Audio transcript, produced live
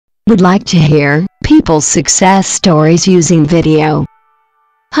would like to hear people's success stories using video.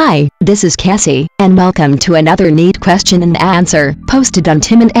 Hi, this is Cassie, and welcome to another neat question and answer posted on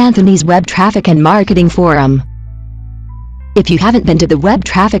Tim and Anthony's Web Traffic and Marketing Forum. If you haven't been to the Web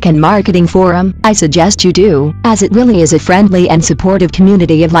Traffic and Marketing Forum, I suggest you do, as it really is a friendly and supportive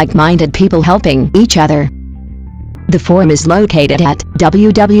community of like-minded people helping each other. The forum is located at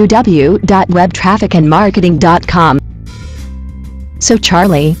www.webtrafficandmarketing.com. So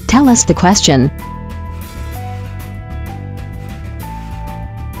Charlie, tell us the question.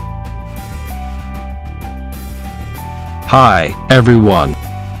 Hi, everyone.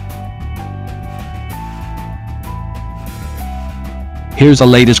 Here's the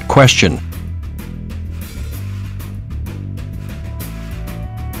latest question.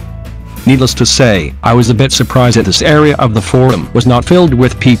 Needless to say, I was a bit surprised that this area of the forum was not filled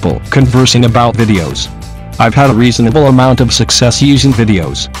with people conversing about videos. I've had a reasonable amount of success using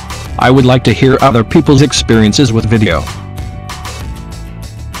videos. I would like to hear other people's experiences with video.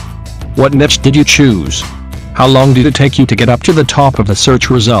 What niche did you choose? How long did it take you to get up to the top of the search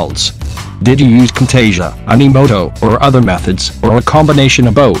results? Did you use Camtasia, Animoto, or other methods, or a combination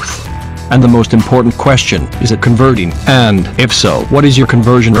of both? And the most important question, is it converting, and if so, what is your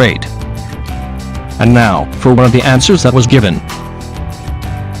conversion rate? And now, for one of the answers that was given.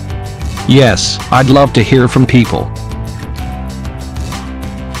 Yes, I'd love to hear from people.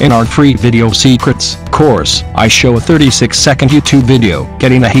 In our free Video Secrets course, I show a 36-second YouTube video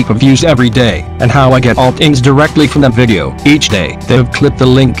getting a heap of views every day, and how I get opt-ins directly from that video. Each day, they have clicked the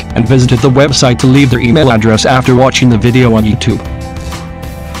link and visited the website to leave their email address after watching the video on YouTube.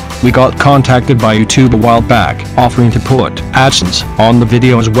 We got contacted by YouTube a while back, offering to put AdSense on the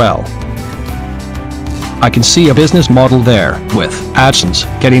video as well. I can see a business model there, with AdSense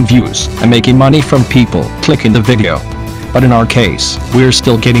getting views and making money from people clicking the video. But in our case, we're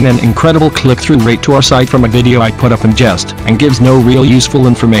still getting an incredible click-through rate to our site from a video I put up in jest and gives no real useful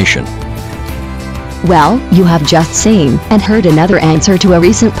information. Well, you have just seen and heard another answer to a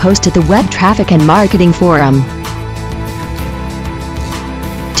recent post at the Web Traffic and Marketing Forum.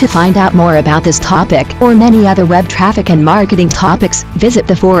 To find out more about this topic or many other web traffic and marketing topics, visit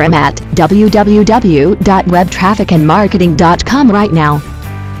the forum at www.webtrafficandmarketing.com right now.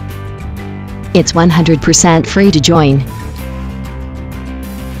 It's 100% free to join.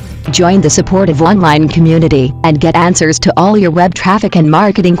 Join the supportive online community and get answers to all your web traffic and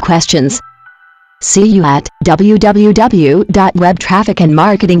marketing questions. See you at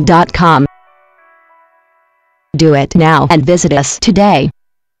www.webtrafficandmarketing.com. Do it now and visit us today.